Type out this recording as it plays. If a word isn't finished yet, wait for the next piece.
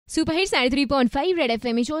Superhit 3.5 red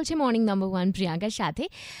FM चलছে morning number 1 प्रियंकार साथे।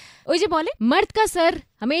 ওই যে বলে मर्द का सर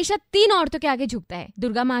हमेशा 3 औरतों के आगे झुकता है,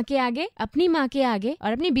 दुर्गा माँ के आगे, अपनी माँ के आगे और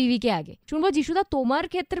अपनी बीवी के आगे। শুনবো যিশুদা তোমার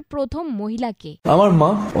ক্ষেত্রে প্রথম মহিলা কে? আমার মা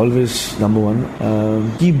অলওয়েজ নাম্বার 1।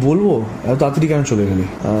 কি বলবো, এত তাড়াতাড়ি কেন চলে গেলে?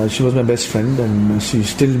 She was my best friend and she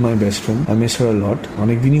still my best friend. I miss হার আ লট।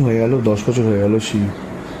 অনেক দিনই হয়ে গেল, 10 বছর হয়ে গেল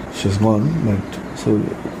she's gone, but so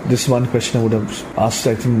this one question I would have asked,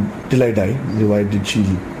 I think, till I die, why did she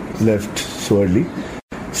left so early.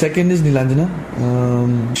 Second is Nilanjana.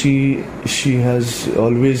 She has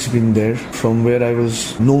always been there from where I was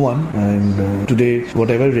no one, and today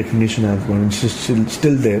whatever recognition I've gotten, she's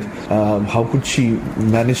still there. How could she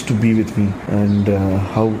manage to be with me, and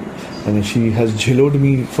how she has jhelod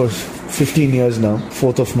me for 15 years now.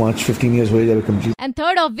 4th of March 15 years হয়ে যাবে complete. And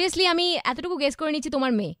third obviously আমি এতটুকু guess করে নিচ্ছি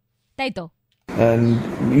তোমার মেয়ে, তাই তো? And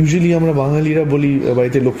usually আমরা বাঙালিরা বলি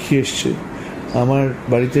বাড়িতে লক্ষ্মী এসছে, আমার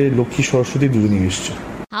বাড়িতে লক্ষ্মী সরস্বতী দুজনেই এসছে।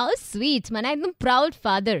 হাউ সুইট, মানে একদম প্রাউড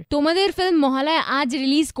ফাদার। তোমাদের ফিল্ম মহালয়া আজ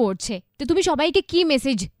রিলিজ করছে, তো তুমি সবাইকে কি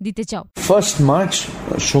মেসেজ দিতে চাও? 1st March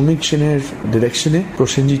সৌমিক সেনের ডিরেকশনে,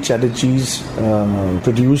 Prosenjit Chatterjee's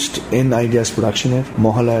produced an Ideas প্রোডাকশনে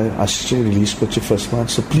মহালয়া আসছে, রিলিজ করছে 1st March।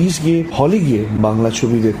 সো প্লিজ গিয়ে হলে গিয়ে বাংলা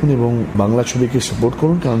ছবি দেখুন এবং বাংলা ছবিকে সাপোর্ট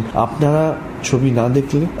করুন, কারণ আপনারা ছবি না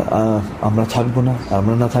দেখলে আমরা থাকবো না,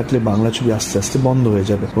 আমরা না থাকলে বাংলা ছবি আস্তে আস্তে বন্ধ হয়ে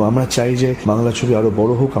যাবে। তো আমরা চাই যে বাংলা ছবি আরো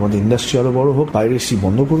বড় হোক, আমাদের ইন্ডাস্ট্রি আরো বড় হোক, পাইরেসি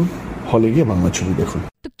বন্ধ করুন, হলে গিয়ে বাংলা ছবি দেখুন।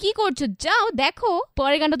 তো কি করছো, যাও দেখো।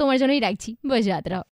 পরের গানটা তোমার জন্যই রাখছি, বসে যাত্রা।